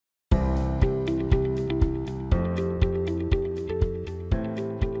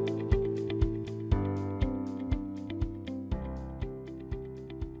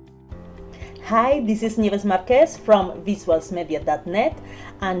Hi, this is Nieves Marquez from visualsmedia.net,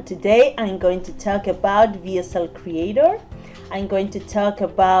 and today I'm going to talk about VSL Creator. I'm going to talk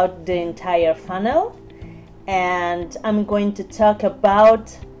about the entire funnel, and I'm going to talk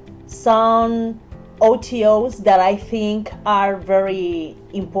about some OTOs that I think are very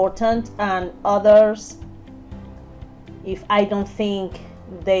important and others if I don't think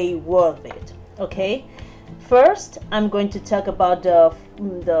they worth it. Okay, first I'm going to talk about the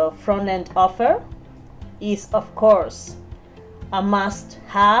front-end offer. Is of course a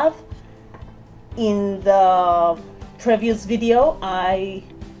must-have. In the previous video I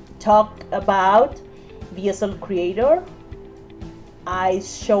talked about VSL Creator. I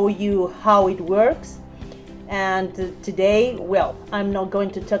show you how it works, and today, well, I'm not going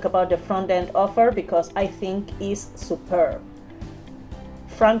to talk about the front-end offer because I think it's superb.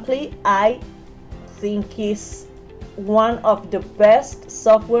 Frankly, I think it's one of the best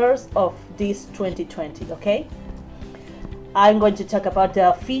softwares of this 2020. Okay, I'm going to talk about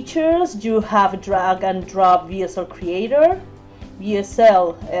the features. You have drag and drop VSL Creator,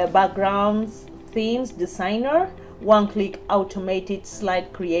 VSL backgrounds, themes designer, one-click automated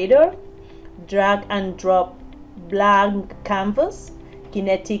slide creator, drag and drop blank canvas,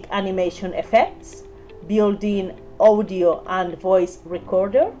 kinetic animation effects, built-in audio and voice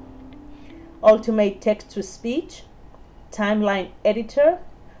recorder, ultimate text-to-speech, timeline editor,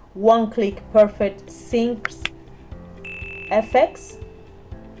 one-click perfect syncs effects,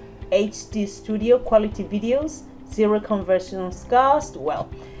 HD studio quality videos, zero conversions cost. Well,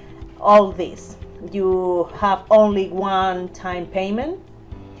 all this. You have only one-time payment,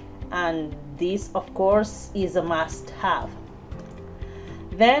 and this of course is a must-have.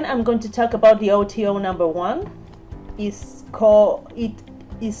 Then I'm going to talk about the OTO number one. It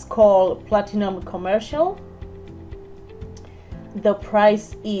is called Platinum Commercial. The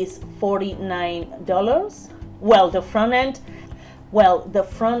price is $49. Well, the front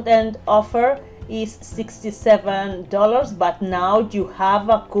end offer is $67, but now you have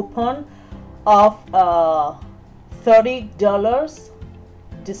a coupon of $30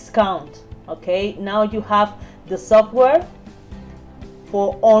 discount. Okay, now you have the software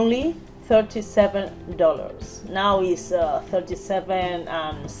for only $37. Now it's 37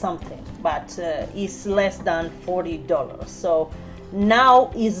 and something, but it's less than $40. So now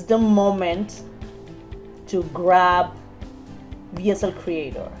is the moment to grab VSL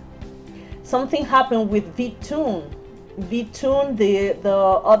Creator. Something happened with VTune. VTune, the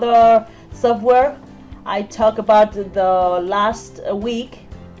other software I talked about the last week,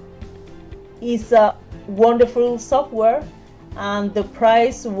 is a wonderful software, and the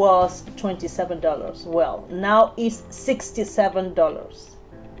price was $27. Well, now it's $67,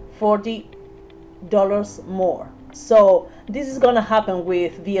 $40 more. So this is gonna happen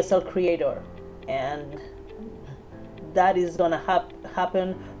with VSL Creator, and that is gonna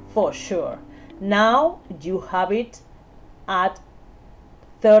happen for sure. Now you have it at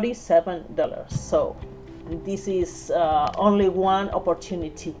 $37. So this is only one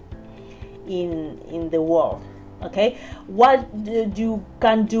opportunity in the world. Okay, what you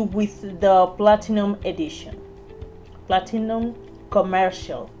can do with the Platinum Edition, Platinum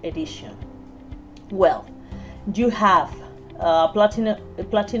Commercial Edition? Well, you have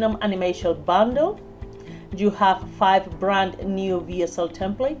Platinum Animation Bundle. You have 5 brand new VSL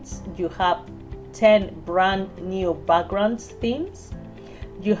templates. You have 10 brand new backgrounds themes.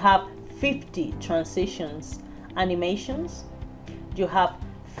 You have 50 transitions animations. You have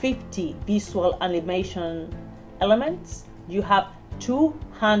 50 visual animation elements. You have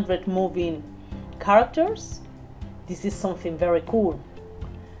 200 moving characters. This is something very cool.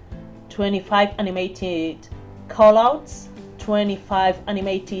 25 animated callouts, 25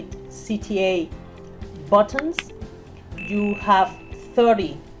 animated CTA buttons. You have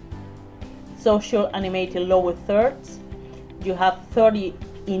 30 social animated lower thirds. You have 30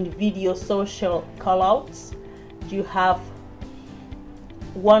 in video social callouts. You have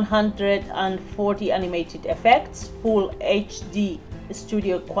 140 animated effects, full HD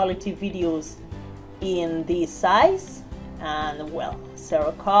studio quality videos in this size, and well,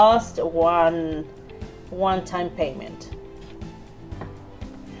 zero cost, one-time payment.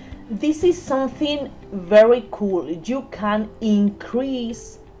 This is something very cool. You can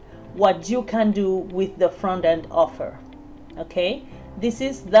increase what you can do with the front-end offer. Okay, this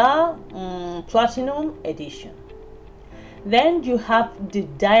is the Platinum Edition. Then you have the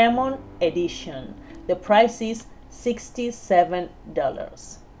Diamond Edition. The price is $67.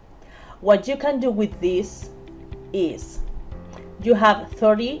 What you can do with this is you have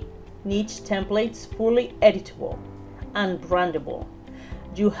 30 niche templates, fully editable and brandable.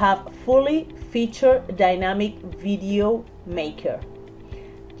 You have fully feature dynamic video maker.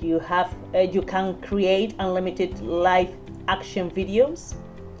 You can create unlimited live action videos.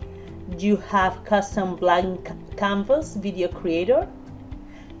 You have custom blank canvas video creator.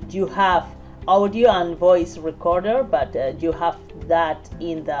 You have audio and voice recorder, but you have that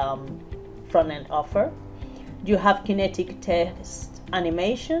in the front-end offer. You have kinetic text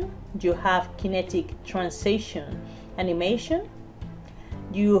animation. You have kinetic transition animation.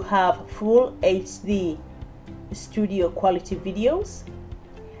 You have full HD studio quality videos,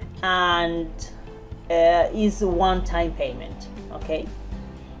 and is one-time payment. Okay,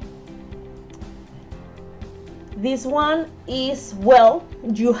 this one is, well,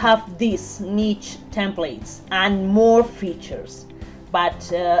 you have these niche templates and more features,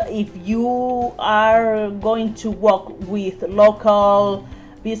 but if you are going to work with local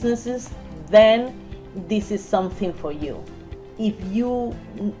businesses, then this is something for you. If you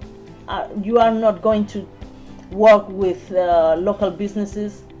are not going to work with local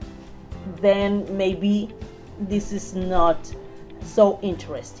businesses, then maybe this is not so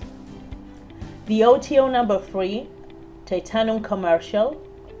interesting. The OTO number 3, Titanium Commercial.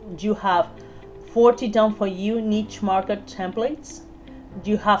 You have 40 done for you niche market templates.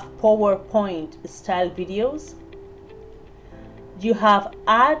 You have PowerPoint style videos. You have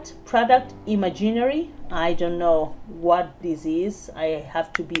add product imaginary. I don't know what this is, I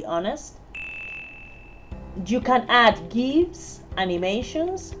have to be honest. You can add GIFs,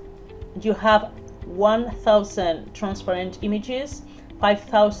 animations. You have 1,000 transparent images,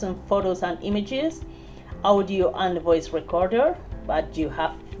 5,000 photos and images, audio and voice recorder, but you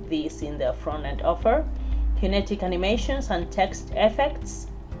have this in the front-end offer. Kinetic animations and text effects,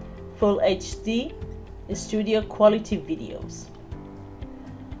 full HD studio quality videos.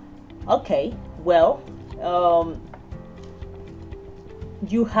 Okay, well,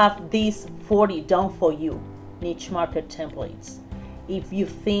 you have these 40 done for you niche market templates. If you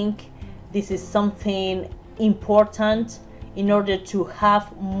think this is something important in order to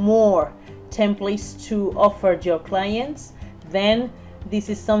have more templates to offer your clients, then this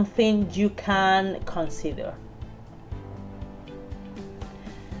is something you can consider.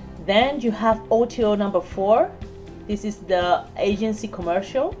 Then you have OTO number 4. This is the agency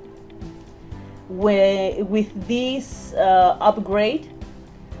commercial. Where with this upgrade,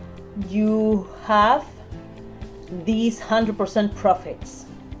 you have these 100% profits.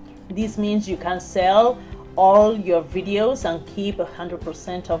 This means you can sell all your videos and keep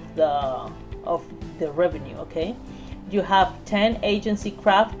 100% of the revenue. Okay, you have 10 agency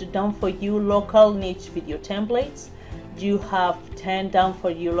craft done for you local niche video templates. You have 10 done for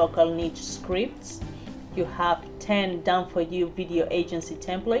you local niche scripts. You have 10 done for you video agency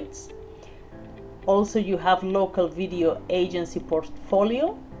templates. Also, you have local video agency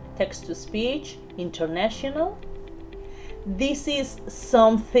portfolio, text to speech, international. This is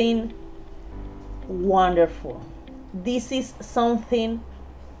something wonderful. This is something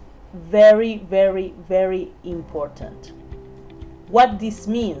very, very, very important. What this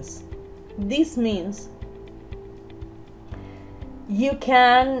means? This means you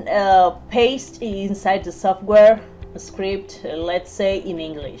can paste inside the software a script, let's say in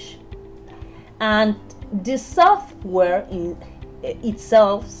English. And the software in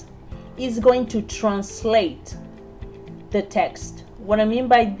itself is going to translate the text. What I mean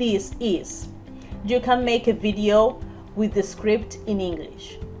by this is you can make a video with the script in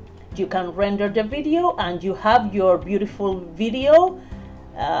English. You can render the video and you have your beautiful video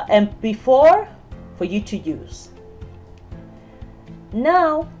MP4 for you to use.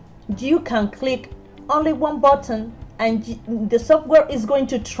 Now you can click only one button and the software is going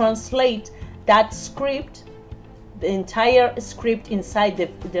to translate that script, the entire script inside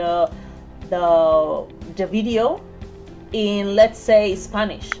the video in, let's say,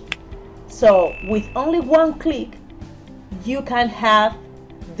 Spanish. So with only one click you can have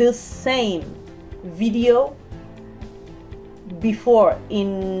the same video before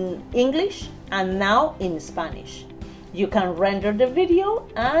in English and now in Spanish. You can render the video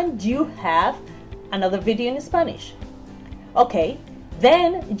and you have another video in Spanish. Okay,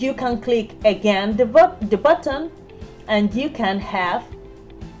 then you can click again the button and you can have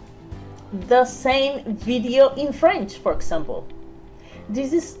the same video in French, for example.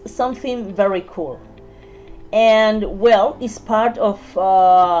 This is something very cool, and well, it's part of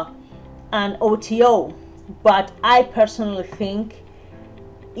an OTO, but I personally think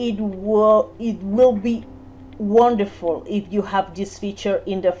it will be wonderful if you have this feature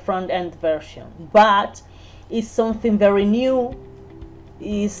in the front-end version. But it's something very new,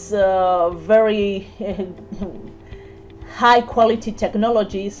 is very high quality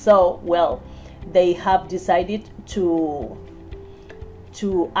technology, so well, they have decided to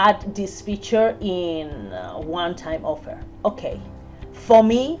add this feature in one-time offer. Okay, for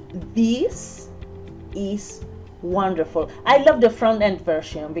me this is wonderful. I love the front-end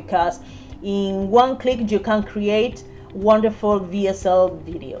version because in one click you can create wonderful VSL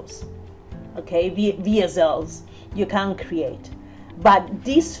videos. Okay, VSLs you can create, but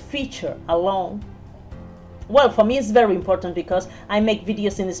this feature alone, well, for me it's very important because I make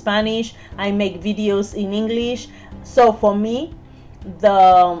videos in Spanish, I make videos in English, so for me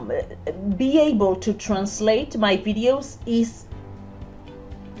be able to translate my videos is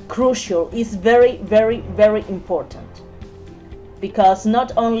crucial, is very, very, very important, because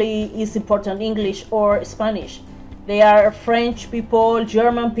not only is important English or Spanish, there are French people,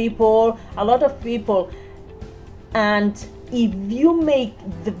 German people, a lot of people, and if you make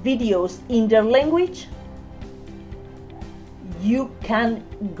the videos in their language, you can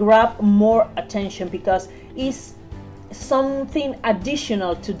grab more attention because it's something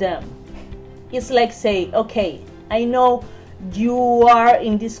additional to them. It's like say, okay, I know you are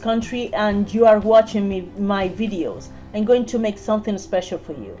in this country and you are watching my videos. I'm going to make something special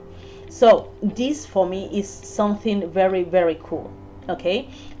for you. So this for me is something very, very cool. Okay,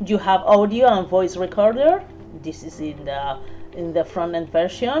 you have audio and voice recorder. This is in the front end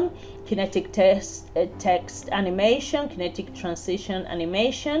version. Kinetic text animation, kinetic transition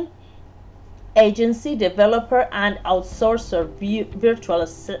animation, agency, developer, and outsourcer virtual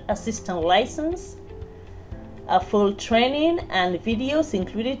assistant license, a full training and videos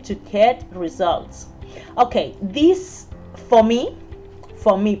included to get results. Okay, this for me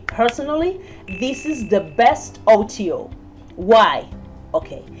personally, this is the best OTO. Why?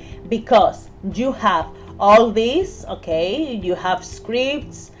 Okay, because you have all these, okay, you have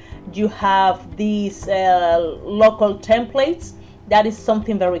scripts, you have these local templates. That is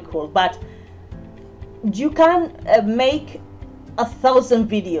something very cool, but you can make 1,000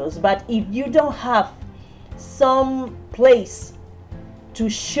 videos, but if you don't have some place to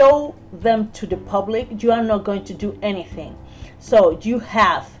show them to the public, you are not going to do anything. So you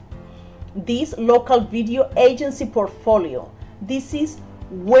have this local video agency portfolio. This is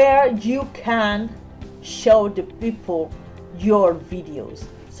where you can show the people your videos.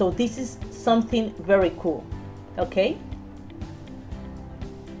 So this is something very cool. Okay,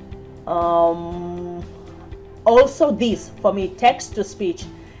 also this for me, text to speech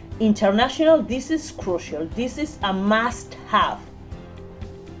international, this is crucial. This is a must have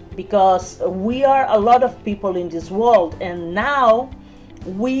because we are a lot of people in this world, and now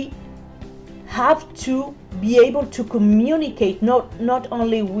we have to be able to communicate not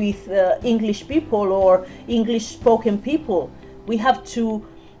only with English people or English spoken people. We have to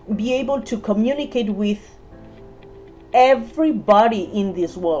be able to communicate with everybody in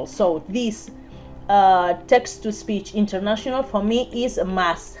this world. So this text to speech international for me is a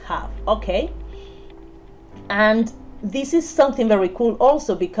must have. Okay, and this is something very cool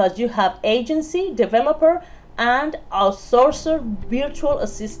also because you have agency, developer, and outsourcer virtual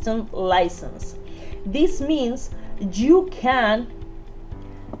assistant license. This means you can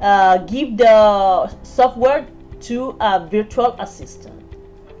give the software to a virtual assistant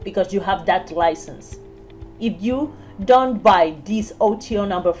because you have that license. If you don't buy this OTO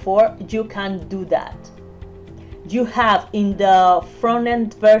number 4, you can do that. You have in the front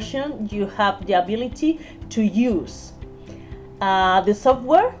end version, you have the ability to use the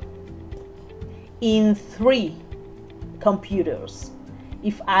software in 3 computers,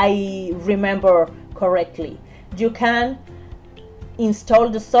 if I remember correctly. You can install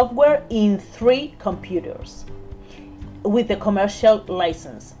the software in 3 computers with the commercial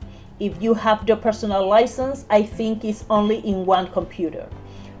license. If you have the personal license, I think it's only in 1 computer,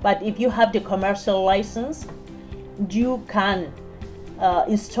 but if you have the commercial license, you can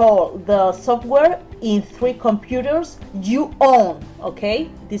install the software in 3 computers you own. Okay,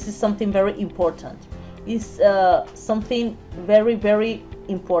 this is something very important. It's something very, very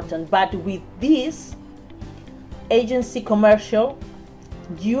important. But with this agency commercial,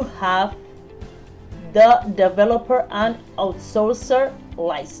 you have the developer and outsourcer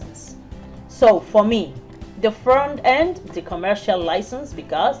license. So for me, the front end, the commercial license,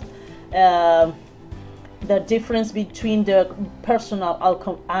 because the difference between the personal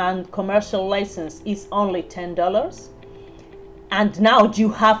and commercial license is only $10, and now you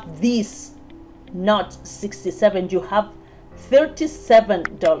have this, not $67, you have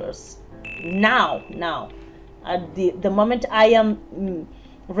 $37 now. At the moment I am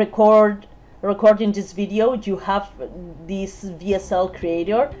recording this video, you have this VSL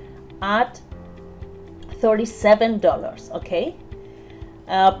creator at $37. Okay,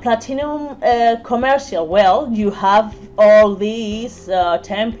 Platinum commercial, well, you have all these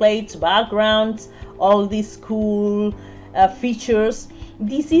templates, backgrounds, all these cool features.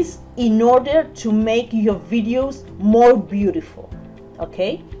 This is in order to make your videos more beautiful,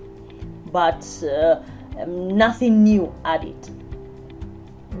 okay? But nothing new added.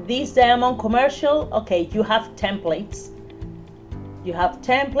 This diamond commercial, okay, you have templates. You have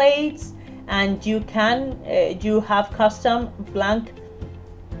templates, and you can you have custom blank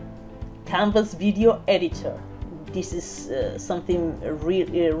canvas video editor. This is something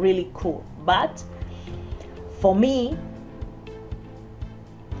really cool. But for me,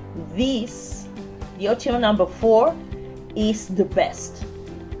 this, the option number 4, is the best.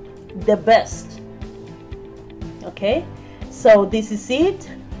 Okay, so this is it.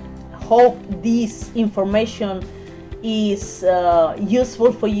 Hope this information is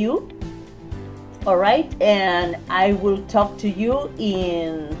useful for you. All right, and I will talk to you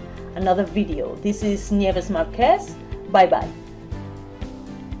in another video. This is Nieves Marquez. Bye bye.